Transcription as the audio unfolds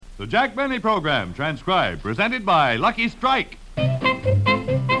The Jack Benny Program, transcribed, presented by Lucky Strike.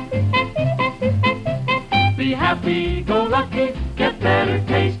 Be happy, go lucky, get better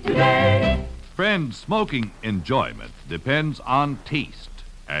taste today. Friends, smoking enjoyment depends on taste,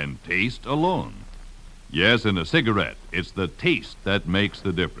 and taste alone. Yes, in a cigarette, it's the taste that makes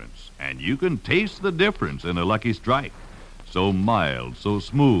the difference. And you can taste the difference in a Lucky Strike. So mild, so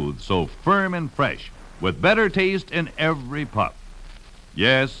smooth, so firm and fresh, with better taste in every puff.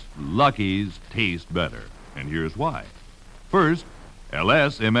 Yes, Lucky's taste better, and here's why. First,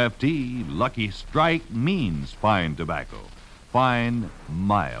 LSMFT, Lucky Strike, means fine tobacco. Fine,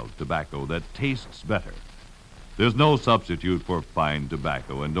 mild tobacco that tastes better. There's no substitute for fine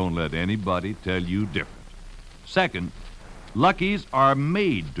tobacco, and don't let anybody tell you different. Second, Lucky's are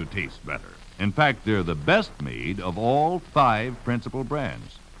made to taste better. In fact, they're the best made of all 5 principal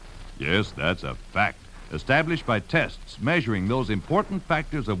brands. Yes, that's a fact, established by tests measuring those important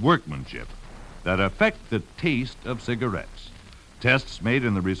factors of workmanship that affect the taste of cigarettes. Tests made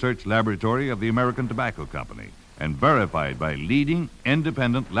in the research laboratory of the American Tobacco Company and verified by leading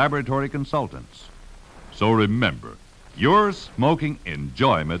independent laboratory consultants. So remember, your smoking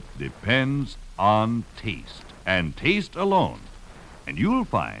enjoyment depends on taste, and taste alone. And you'll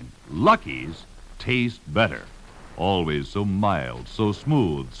find Lucky's taste better. Always so mild, so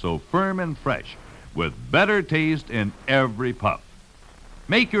smooth, so firm and fresh, with better taste in every puff.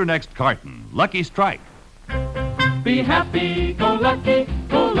 Make your next carton Lucky Strike. Be happy, go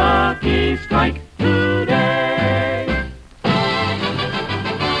Lucky Strike today.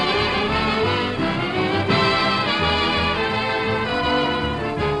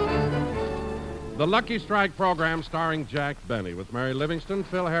 The Lucky Strike program starring Jack Benny with Mary Livingston,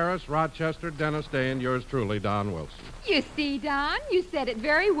 Phil Harris, Rochester, Dennis Day, and yours truly, Don Wilson. You see, Don, you said it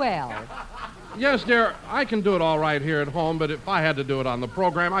very well. Yes, dear, I can do it all right here at home, but if I had to do it on the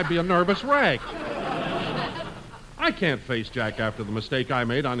program, I'd be a nervous wreck. I can't face Jack after the mistake I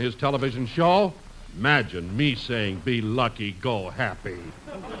made on his television show. Imagine me saying, be lucky, go happy.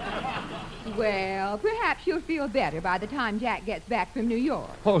 Well, perhaps you'll feel better by the time Jack gets back from New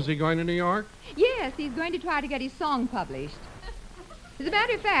York. Oh, is he going to New York? Yes, he's going to try to get his song published. As a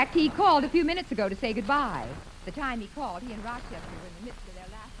matter of fact, he called a few minutes ago to say goodbye. The time he called, he and Rochester were in the midst of their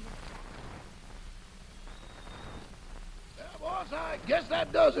last minute. Boss, I guess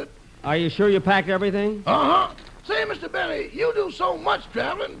that does it. Are you sure you packed everything? Uh-huh. Say, Mr. Benny, you do so much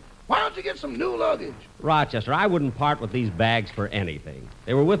traveling. Why don't you get some new luggage? Rochester, I wouldn't part with these bags for anything.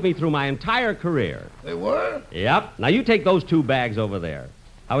 They were with me through my entire career. They were? Yep. Now, you take those 2 bags over there.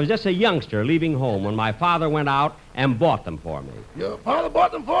 I was just a youngster leaving home when my father went out and bought them for me. Your father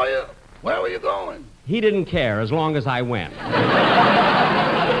bought them for you? Where were you going? He didn't care as long as I went.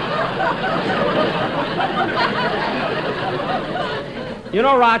 You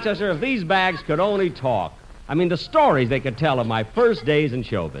know, Rochester, if these bags could only talk, I mean, the stories they could tell of my first days in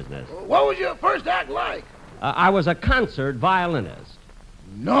show business. What was your first act like? I was a concert violinist.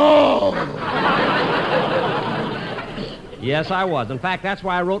 No! Yes, I was. In fact, that's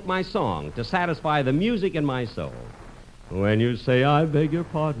why I wrote my song, to satisfy the music in my soul. When you say, I beg your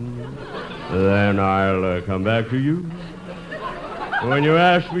pardon, then I'll come back to you. When you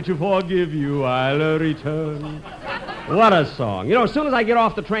ask me to forgive you, I'll return. What a song. You know, as soon as I get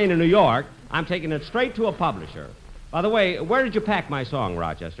off the train in New York, I'm taking it straight to a publisher. By the way, where did you pack my song,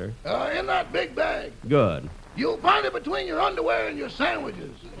 Rochester? In that big bag. Good. You'll find it between your underwear and your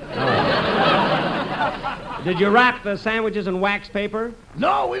sandwiches. Oh. Did you wrap the sandwiches in wax paper?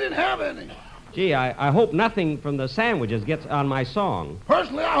 No, we didn't have any. Gee, I hope nothing from the sandwiches gets on my song.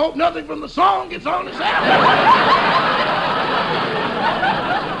 Personally, I hope nothing from the song gets on the sandwich.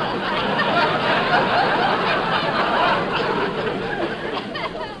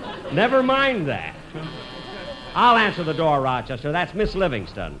 Never mind that. I'll answer the door, Rochester. That's Miss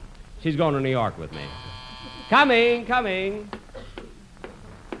Livingston. She's going to New York with me. Coming.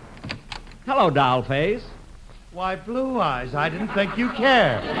 Hello, Dollface. Why, Blue Eyes, I didn't think you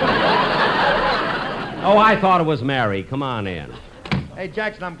cared. Oh, I thought it was Mary. Come on in. Hey,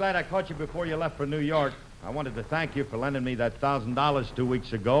 Jackson, I'm glad I caught you before you left for New York. I wanted to thank you for lending me that $1,000 2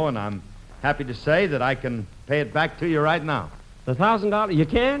 weeks ago, and I'm happy to say that I can pay it back to you right now. The $1,000? You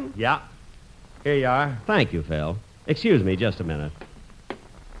can? Yeah. Here you are. Thank you, Phil. Excuse me just a minute.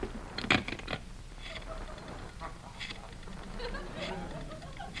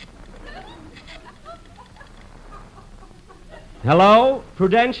 Hello?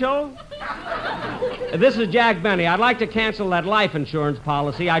 Prudential? This is Jack Benny. I'd like to cancel that life insurance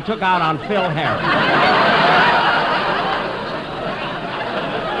policy I took out on Phil Harris.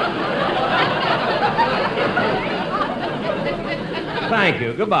 Thank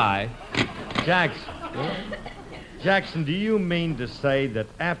you. Goodbye. Jackson, do you mean to say that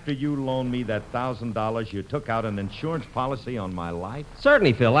after you loaned me that $1,000, you took out an insurance policy on my life?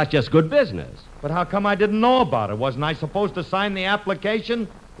 Certainly, Phil. That's just good business. But how come I didn't know about it? Wasn't I supposed to sign the application?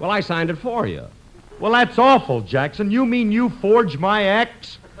 Well, I signed it for you. Well, that's awful, Jackson. You mean you forged my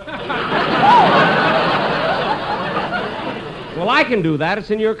ex? Well, I can do that. It's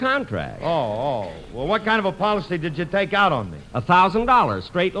in your contract. Oh. Well, what kind of a policy did you take out on me? $1,000,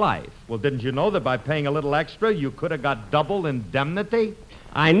 straight life. Well, didn't you know that by paying a little extra, you could have got double indemnity?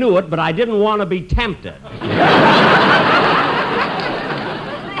 I knew it, but I didn't want to be tempted.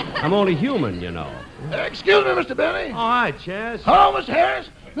 I'm only human, you know. Excuse me, Mr. Benny. All right, Chess. Hello, Mr. Harris.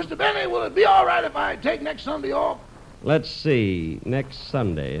 Mr. Benny, will it be all right if I take next Sunday off? Let's see. Next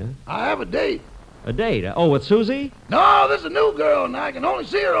Sunday, huh? I have a date. A date? Oh, with Susie? No, this is a new girl, and I can only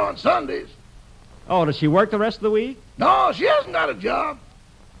see her on Sundays. Oh, does she work the rest of the week? No, she hasn't got a job.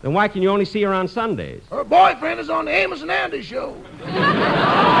 Then why can you only see her on Sundays? Her boyfriend is on the Amos and Andy show.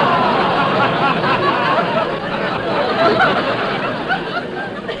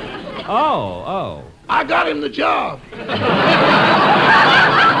 Oh. I got him the job.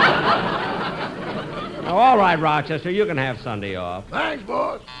 Oh, all right, Rochester, you can have Sunday off. Thanks,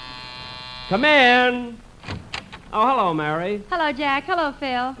 boss. Come in. Oh, hello, Mary. Hello, Jack. Hello,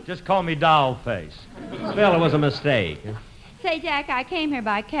 Phil. Just call me Doll Face. Phil, it was a mistake. Say, Jack, I came here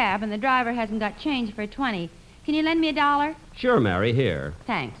by cab, and the driver hasn't got change for 20. Can you lend me $1? Sure, Mary, here.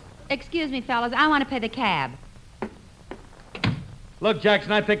 Thanks. Excuse me, fellas. I want to pay the cab. Look,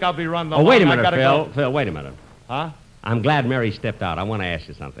 Jackson, I think I'll be running Oh, along. wait a I minute, gotta Phil. go. Phil, wait a minute. Huh? I'm glad Mary stepped out. I want to ask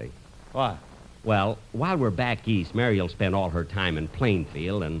you something. What? Well, while we're back east, Mary will spend all her time in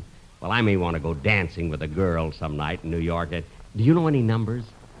Plainfield, and, well, I may want to go dancing with a girl some night in New York. Do you know any numbers?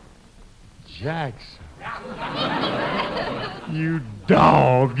 Jackson. You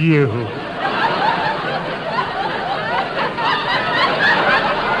dog, you.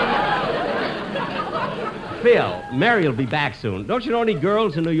 Phil, Mary will be back soon. Don't you know any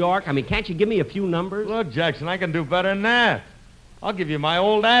girls in New York? I mean, can't you give me a few numbers? Look, Jackson, I can do better than that. I'll give you my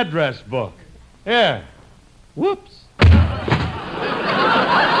old address book. Here. Whoops.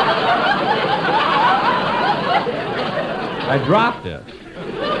 I dropped it.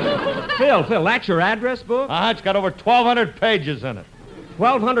 Phil, that's your address book? It's got over 1,200 pages in it.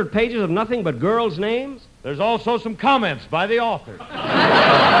 1,200 pages of nothing but girls' names? There's also some comments by the author.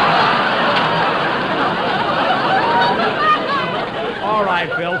 All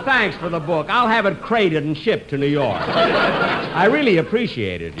right, Phil, thanks for the book. I'll have it crated and shipped to New York. I really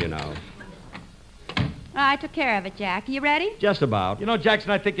appreciate it, you know. I took care of it, Jack. You ready? Just about. You know,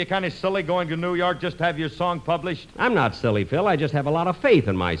 Jackson, I think you're kind of silly going to New York just to have your song published. I'm not silly, Phil. I just have a lot of faith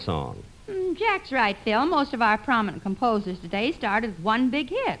in my song. Jack's right, Phil. Most of our prominent composers today started with one big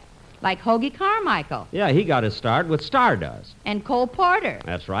hit, like Hoagie Carmichael. Yeah, he got his start with Stardust. And Cole Porter.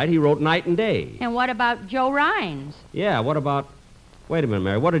 That's right. He wrote Night and Day. And what about Joe Rhines? Yeah, what about... Wait a minute,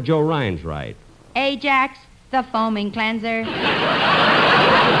 Mary. What did Joe Rhines write? Ajax, the foaming cleanser.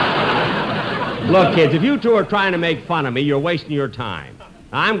 Look, kids, if you two are trying to make fun of me, you're wasting your time.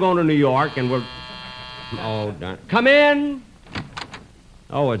 I'm going to New York, and we're... Oh, darn... Come in!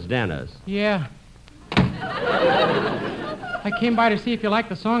 Oh, it's Dennis. Yeah. I came by to see if you like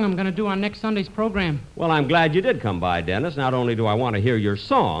the song I'm going to do on next Sunday's program. Well, I'm glad you did come by, Dennis. Not only do I want to hear your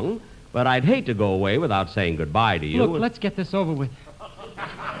song, but I'd hate to go away without saying goodbye to you. Look, let's get this over with.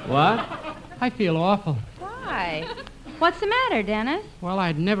 What? I feel awful. Why? What's the matter, Dennis? Well,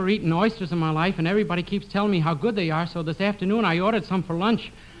 I'd never eaten oysters in my life, and everybody keeps telling me how good they are, so this afternoon I ordered some for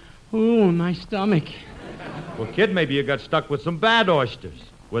lunch. Ooh, my stomach. Well, kid, maybe you got stuck with some bad oysters.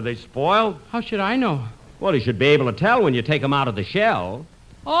 Were they spoiled? How should I know? Well, you should be able to tell when you take them out of the shell.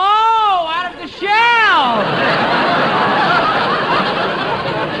 Oh, out of the shell!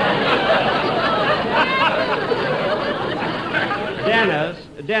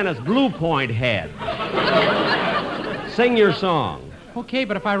 Dennis, Blue Point Head. Sing your song. Okay,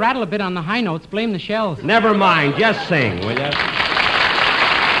 but if I rattle a bit on the high notes, blame the shells. Never mind, just sing, will you?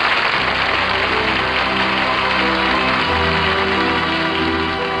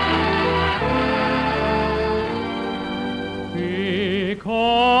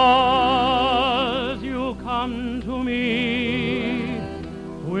 Because you come to me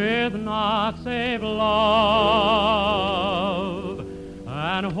with naught save love,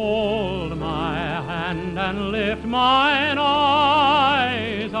 and hold my hand and lift mine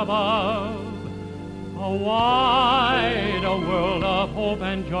eyes above. A wide world of hope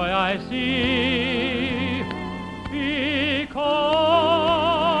and joy I see, because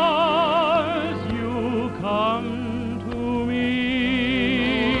you come to me.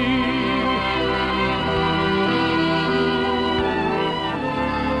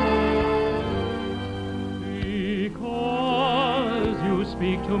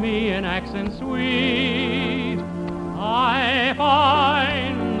 waxing sweet. I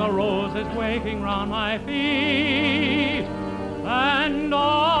find the roses waking round my feet, and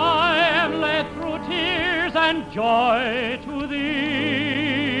I am led through tears and joy to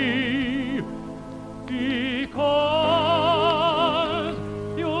thee, because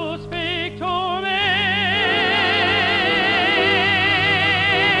you speak to me.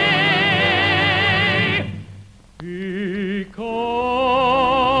 Because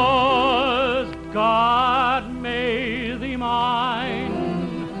God made thee mine,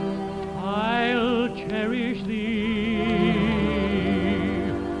 I'll cherish thee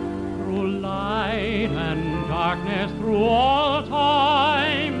through light and darkness, through all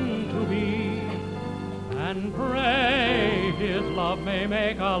time to be, and pray His love may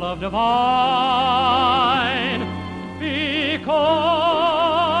make our love divine. Because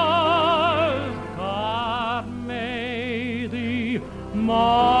God made thee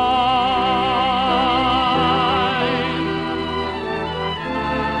mine.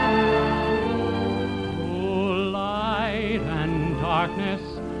 Through light and darkness,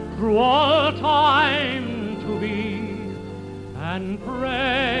 through all time to be, and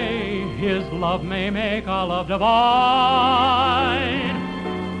pray His love may make our love divine.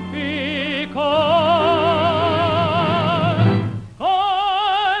 Because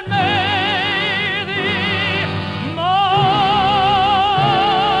God made thee mine.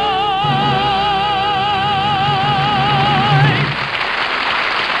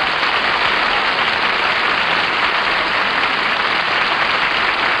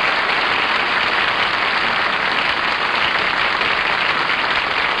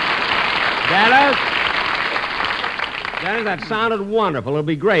 Dennis, that sounded wonderful. It'll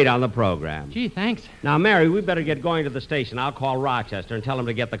be great on the program. Gee, thanks. Now, Mary, we better get going to the station. I'll call Rochester and tell him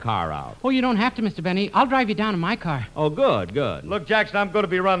to get the car out. Oh, you don't have to, Mr. Benny. I'll drive you down in my car. Oh, good, good. Look, Jackson, I'm going to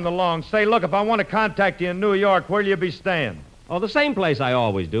be running along. Say, look, if I want to contact you in New York, where'll you be staying? Oh, the same place I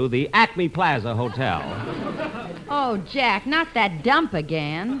always do, the Acme Plaza Hotel. Oh, Jack, not that dump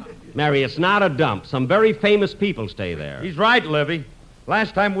again. Mary, it's not a dump. Some very famous people stay there. He's right, Livy.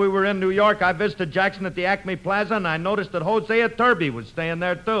 Last time we were in New York, I visited Jackson at the Acme Plaza, and I noticed that Hosea Turby was staying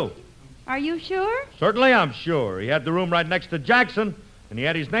there, too. Are you sure? Certainly I'm sure. He had the room right next to Jackson, and he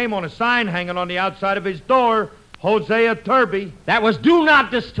had his name on a sign hanging on the outside of his door, Hosea Turby. That was Do Not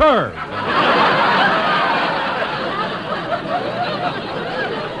Disturb.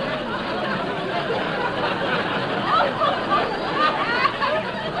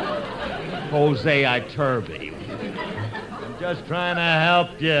 Hosea Turby. Just trying to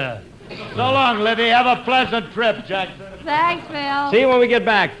help you. So long, Livy. Have a pleasant trip, Jackson. Thanks, Phil. See you when we get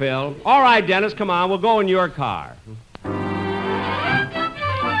back, Phil. All right, Dennis, come on. We'll go in your car.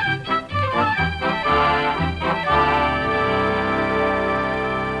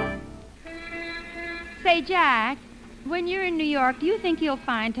 Say, Jack, when you're in New York, do you think you'll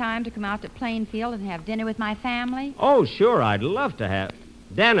find time to come out to Plainfield and have dinner with my family? Oh, sure. I'd love to have...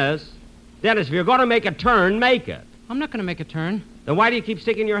 Dennis, if you're going to make a turn, make it. I'm not going to make a turn. Then why do you keep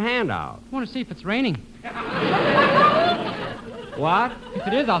sticking your hand out? I want to see if it's raining. What? If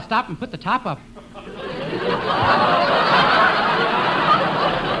it is, I'll stop and put the top up.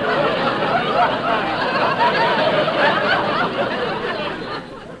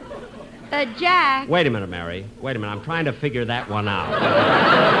 Jack. Wait a minute, Mary. Wait a minute. I'm trying to figure that one out.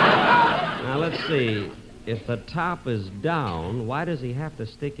 Now, let's see. If the top is down, why does he have to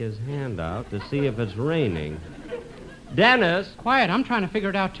stick his hand out to see if it's raining? Dennis! Quiet, I'm trying to figure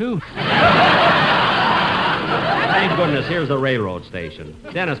it out, too. Thank goodness, here's the railroad station.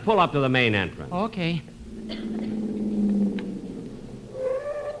 Dennis, pull up to the main entrance. Okay.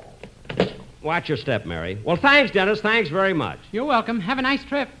 Watch your step, Mary. Well, thanks, Dennis. Thanks very much. You're welcome. Have a nice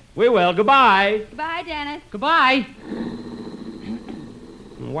trip. We will. Goodbye. Goodbye, Dennis. Goodbye.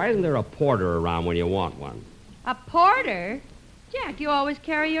 Why isn't there a porter around when you want one? A porter? Jack, you always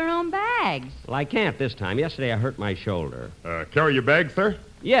carry your own bags. Well, I can't this time. Yesterday I hurt my shoulder. Carry your bag, sir?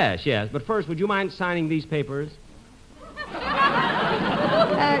 Yes. But first, would you mind signing these papers?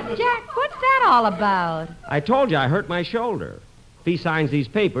 Jack, what's that all about? I told you I hurt my shoulder. If he signs these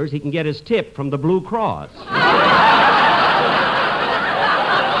papers, he can get his tip from the Blue Cross.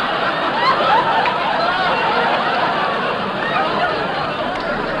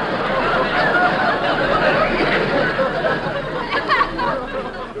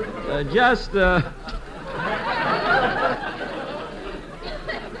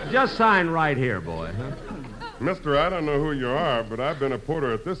 Just sign right here, boy, huh? Mister, I don't know who you are, but I've been a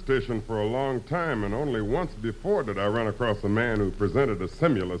porter at this station for a long time, and only once before did I run across a man who presented a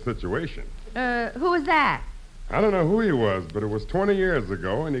similar situation. Who was that? I don't know who he was, but it was 20 years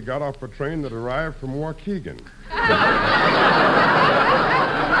ago, and he got off a train that arrived from Waukegan.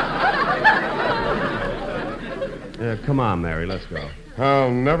 Come on, Mary, let's go. I'll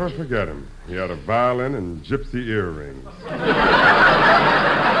never forget him. He had a violin and gypsy earrings.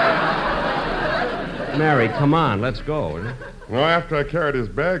 Mary, come on, let's go. Well, after I carried his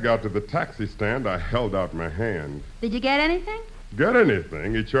bag out to the taxi stand, I held out my hand. Did you get anything? Get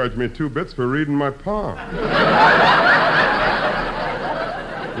anything? He charged me 2 bits for reading my palm.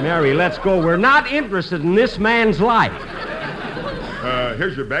 Mary, let's go. We're not interested in this man's life.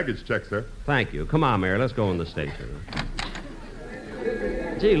 Here's your baggage check, sir. Thank you. Come on, Mary, let's go in the station.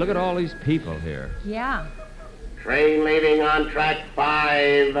 Gee, look at all these people here. Yeah. Train leaving on track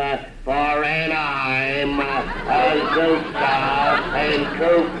 5 for Anaheim, Azusa, and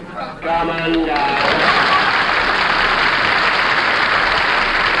Cucamonga.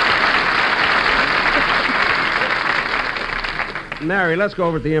 Mary, let's go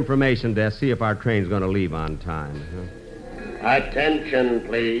over to the information desk, see if our train's going to leave on time. Attention,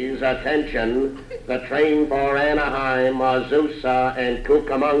 please, attention. The train for Anaheim, Azusa, and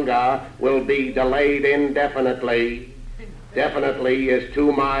Cucamonga will be delayed indefinitely. Definitely is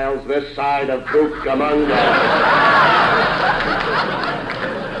 2 miles this side of Cucamonga.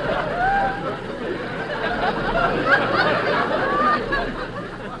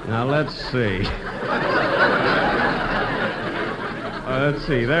 Now, let's see. Let's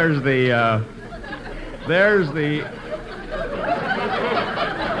see. There's the...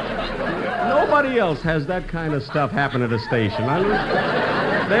 Nobody else has that kind of stuff happen at a station.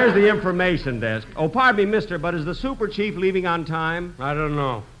 There's the information desk. Oh, pardon me, mister, but is the super chief leaving on time? I don't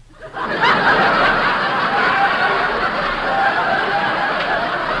know.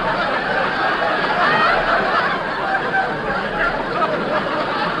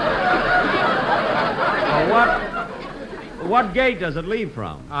 What gate does it leave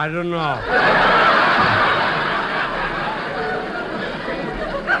from? I don't know.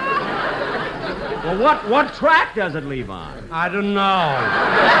 Well, what track does it leave on? I don't know.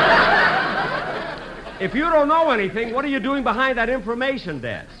 If you don't know anything, what are you doing behind that information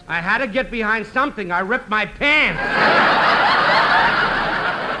desk? I had to get behind something. I ripped my pants.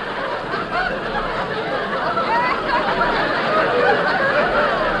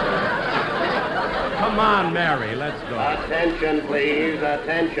 Come on, Mary, let's go. Attention, please,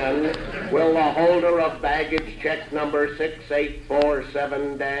 attention. Will the holder of baggage check number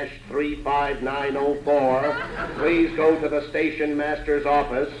 6847-35904 please go to the station master's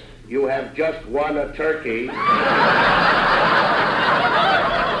office? You have just won a turkey.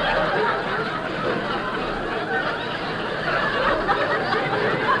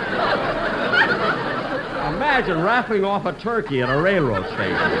 Imagine raffling off a turkey at a railroad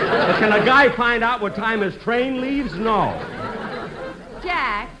station. But can a guy find out what time his train leaves? No.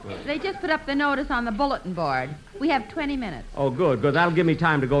 Jack, they just put up the notice on the bulletin board. We have 20 minutes. Oh, good. That'll give me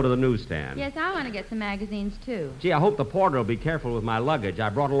time to go to the newsstand. Yes, I want to get some magazines, too. Gee, I hope the porter will be careful with my luggage. I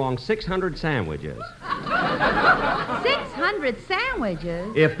brought along 600 sandwiches. 600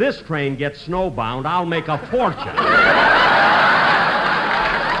 sandwiches? If this train gets snowbound, I'll make a fortune.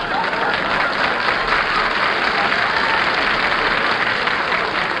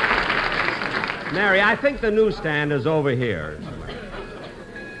 Mary, I think the newsstand is over here.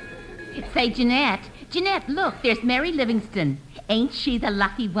 Say, Jeanette, look, there's Mary Livingston. Ain't she the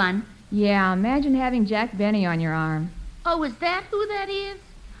lucky one? Yeah, imagine having Jack Benny on your arm. Oh, is that who that is?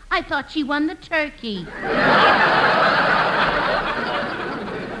 I thought she won the turkey.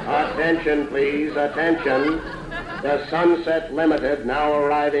 Attention, please, attention. The Sunset Limited now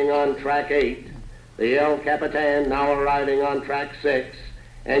arriving on track 8. The El Capitan now arriving on track 6.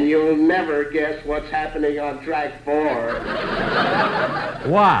 And you'll never guess what's happening on track 4.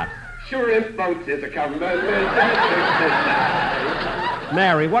 What? Shrimp boats is a-coming.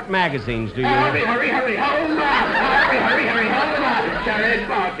 Mary, what magazines do you... Hurry, home! Hurry, home! Shrimp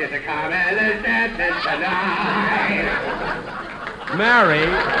boats is a-coming.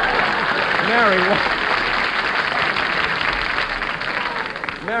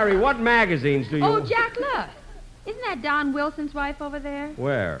 Mary, Mary, what magazines do you... Oh, Jack, look. Isn't that Don Wilson's wife over there?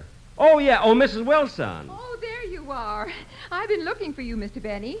 Where? Oh, yeah. Oh, Mrs. Wilson. Oh, there you are. I've been looking for you, Mr.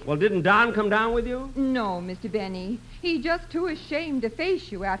 Benny. Well, didn't Don come down with you? No, Mr. Benny. He's just too ashamed to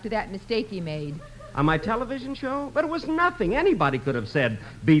face you after that mistake he made. On my television show? But it was nothing. Anybody could have said,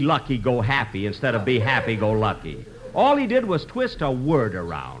 be lucky, go happy, instead of be happy, go lucky. All he did was twist a word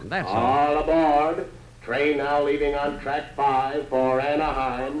around. That's all. All aboard. Train now leaving on track 5 for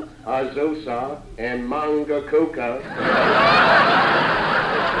Anaheim, Azusa, and Mangakuka.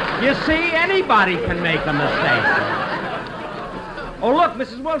 You see, anybody can make a mistake. Oh, look,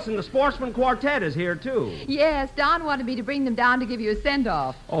 Mrs. Wilson, the Sportsman Quartet is here, too. Yes, Don wanted me to bring them down to give you a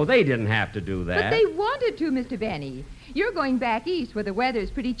send-off. Oh, they didn't have to do that. But they wanted to, Mr. Benny. You're going back east where the weather's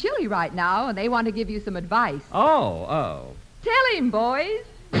pretty chilly right now, and they want to give you some advice. Oh. Tell him, boys.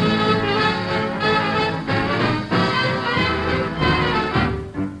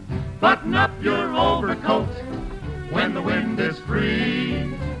 Button up your overcoat when the wind is free.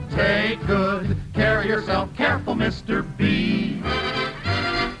 Take good care of yourself, careful, Mr. B.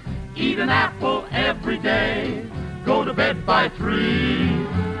 Eat an apple every day, go to bed by 3.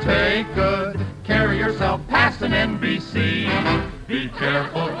 Take good care of yourself, past an NBC. Be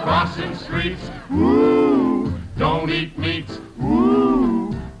careful crossing streets, ooh. Don't eat meats,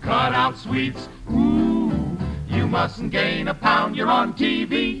 ooh. Cut out sweets, ooh. You mustn't gain a pound, you're on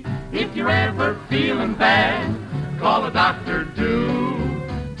TV. If you're ever feeling bad, call a doctor, do.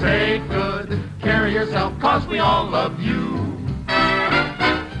 Take good care of yourself, 'cause we all love you.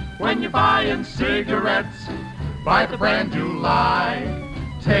 When you're buying cigarettes, buy the brand you like.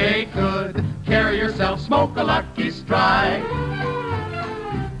 Take good care of yourself, smoke a Lucky Strike.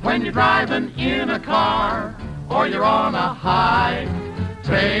 When you're driving in a car, or you're on a hike,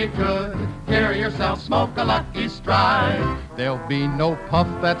 take good care of yourself, smoke a Lucky Strike. There'll be no puff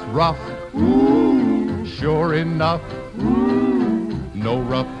that's rough. Ooh, sure enough. Ooh, no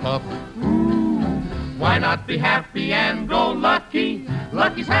rough puff. Why not be happy and go lucky?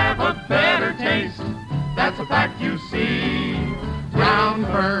 Luckies have a better taste. That's a fact you see. Round,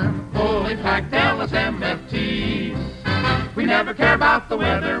 firm, fully packed LSMFTs. We never care about the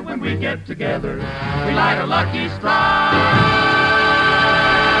weather when we get together. We light a Lucky Strike.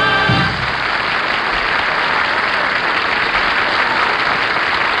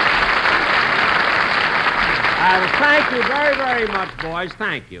 Thank you very, very much, boys.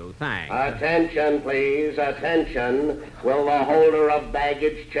 Thank you. Thanks. Attention, please. Attention. Will the holder of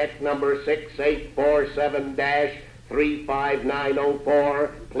baggage check number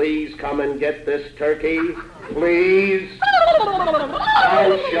 6847-35904 please come and get this turkey? Please?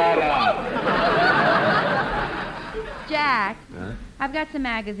 Oh, shut up. Jack, I've got some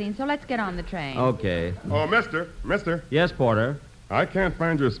magazines, so let's get on the train. Okay. Oh, mister. Yes, Porter? I can't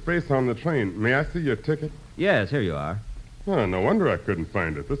find your space on the train. May I see your ticket? Yes, here you are. Oh, no wonder I couldn't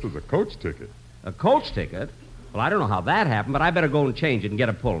find it. This is a coach ticket. A coach ticket? Well, I don't know how that happened, but I better go and change it and get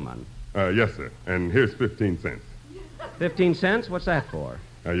a Pullman. Yes, sir. And here's 15 cents. 15 cents? What's that for?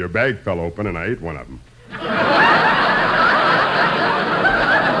 Your bag fell open, and I ate one of them.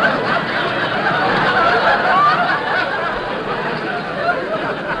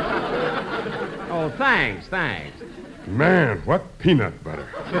 Oh, thanks. Man, what peanut butter.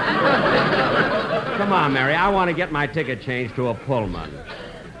 Come on, Mary. I want to get my ticket changed to a Pullman.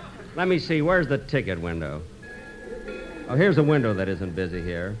 Let me see. Where's the ticket window? Oh, here's a window that isn't busy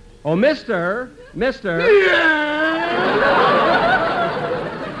here. Oh, mister.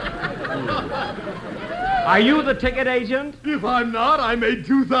 Are you the ticket agent? If I'm not, I made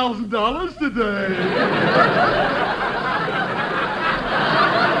 $2,000 today.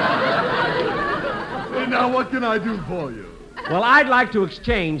 Now, what can I do for you? Well, I'd like to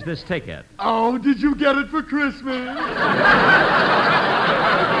exchange this ticket. Oh, did you get it for Christmas?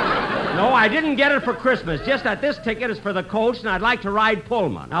 No, I didn't get it for Christmas. Just that this ticket is for the coach, and I'd like to ride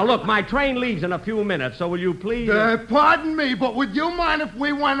Pullman. Now, look, my train leaves in a few minutes, so will you please... Pardon me, but would you mind if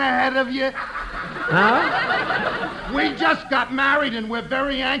we went ahead of you? Huh? We just got married, and we're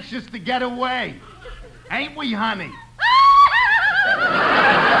very anxious to get away. Ain't we, honey?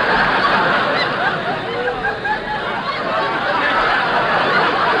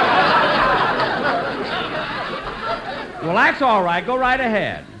 Well, that's all right. Go right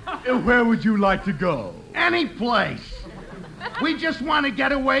ahead. Where would you like to go? Any place. We just want to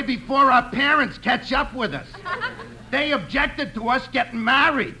get away before our parents catch up with us. They objected to us getting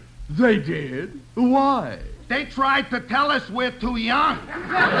married. They did? Why? They tried to tell us we're too young.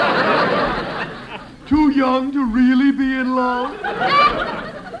 Too young to really be in love?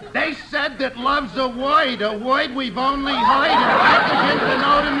 They said that love's a word we've only heard and can't begin to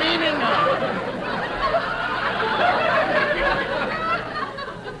know the meaning of.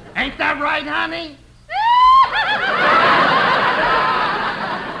 Ain't that right, honey?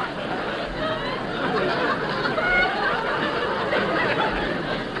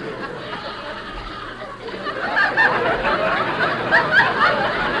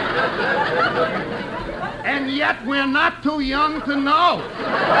 And yet we're not too young to know.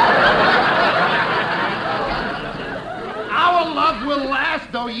 Our love will last,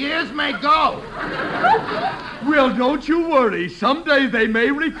 though years may go. Well, don't you worry. Someday they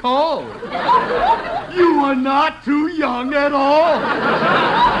may recall. You are not too young at all.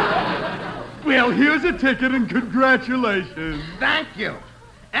 Well, here's a ticket and congratulations. Thank you.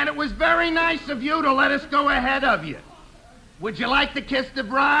 And it was very nice of you to let us go ahead of you. Would you like to kiss the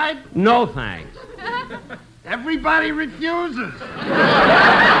bride? No, thanks. Everybody refuses.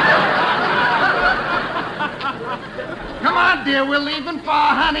 Come on, dear, we're leaving for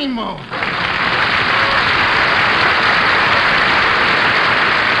our honeymoon.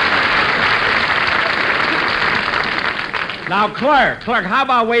 Now, Clerk, how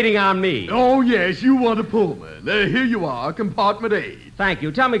about waiting on me? Oh, yes, you want a Pullman. Here you are, compartment 8. Thank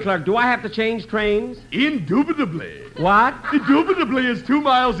you. Tell me, Clerk, do I have to change trains? Indubitably. What? Indubitably is 2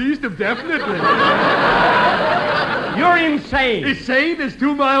 miles east of definitely. You're insane. Insane is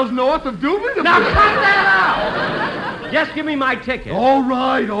 2 miles north of Dubitably. Now, cut that out! Just give me my ticket. All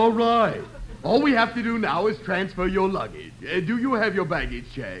right. All we have to do now is transfer your luggage. Do you have your baggage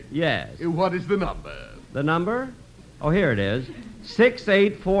check? Yes. What is the number? The number? Oh, here it is.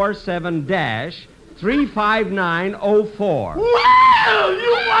 6847-35904. Well,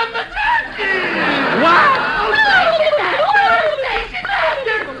 you won the turkey! What?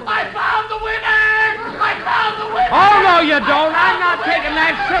 I found the winner! Oh, no, you don't. I'm not taking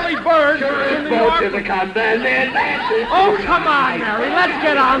that silly bird to New York. Oh, come on, Mary. Let's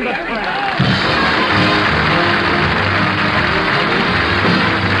get on the train.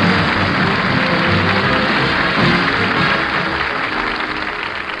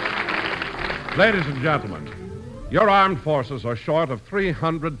 Ladies and gentlemen, your armed forces are short of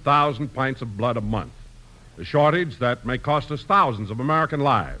 300,000 pints of blood a month, a shortage that may cost us thousands of American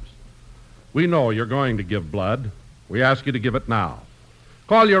lives. We know you're going to give blood. We ask you to give it now.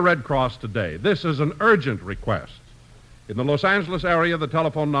 Call your Red Cross today. This is an urgent request. In the Los Angeles area, the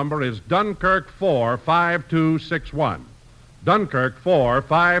telephone number is Dunkirk 45261. Dunkirk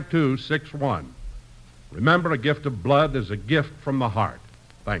 45261. Remember, a gift of blood is a gift from the heart.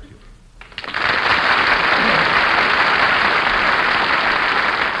 Thank you.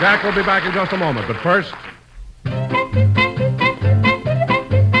 Jack will be back in just a moment, but first...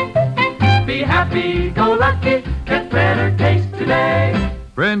 Be happy, go lucky, get better taste today.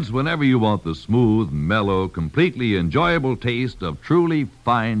 Friends, whenever you want the smooth, mellow, completely enjoyable taste of truly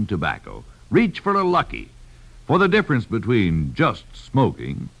fine tobacco, reach for a Lucky. For the difference between just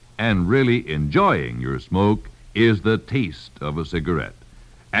smoking and really enjoying your smoke is the taste of a cigarette.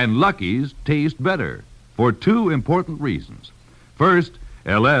 And Lucky's taste better for 2 important reasons. First,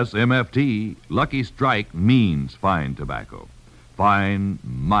 LSMFT, Lucky Strike, means fine tobacco. Fine,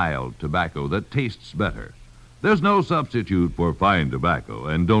 mild tobacco that tastes better. There's no substitute for fine tobacco,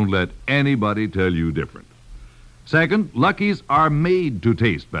 and don't let anybody tell you different. Second, Lucky's are made to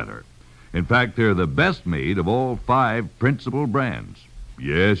taste better. In fact, they're the best made of all 5 principal brands.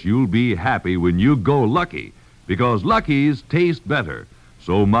 Yes, you'll be happy when you go Lucky, because Lucky's taste better.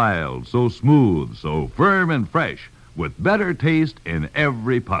 So mild, so smooth, so firm and fresh, with better taste in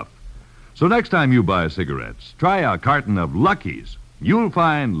every puff. So next time you buy cigarettes, try a carton of Lucky's. You'll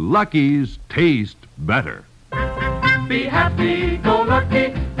find Lucky's taste better. Be happy, go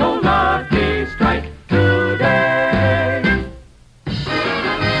lucky strike today.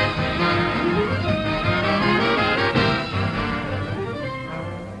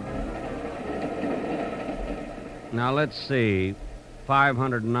 Now, let's see.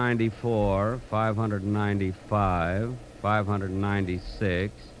 594, 595,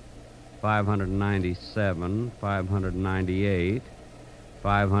 596, 597, 598,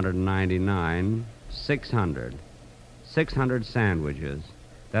 599, 600. 600 sandwiches.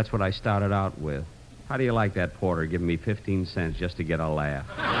 That's what I started out with. How do you like that, Porter, giving me 15 cents just to get a laugh?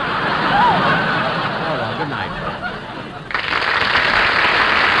 Oh, well, good night.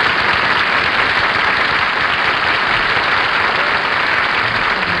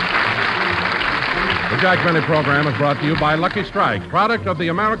 The Jack Benny program is brought to you by Lucky Strike, product of the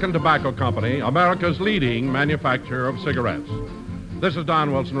American Tobacco Company, America's leading manufacturer of cigarettes. This is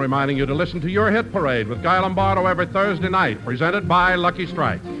Don Wilson reminding you to listen to Your Hit Parade with Guy Lombardo every Thursday night, presented by Lucky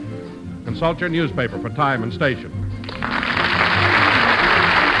Strike. Consult your newspaper for time and station. The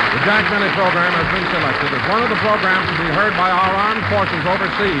Jack Benny program has been selected as one of the programs to be heard by our armed forces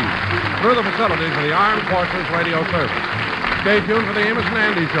overseas through the facilities of the Armed Forces Radio Service. Stay tuned for the Amos and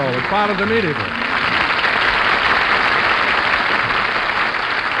Andy Show, which follows immediately.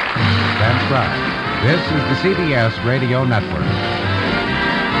 That's right. This is the CBS Radio Network.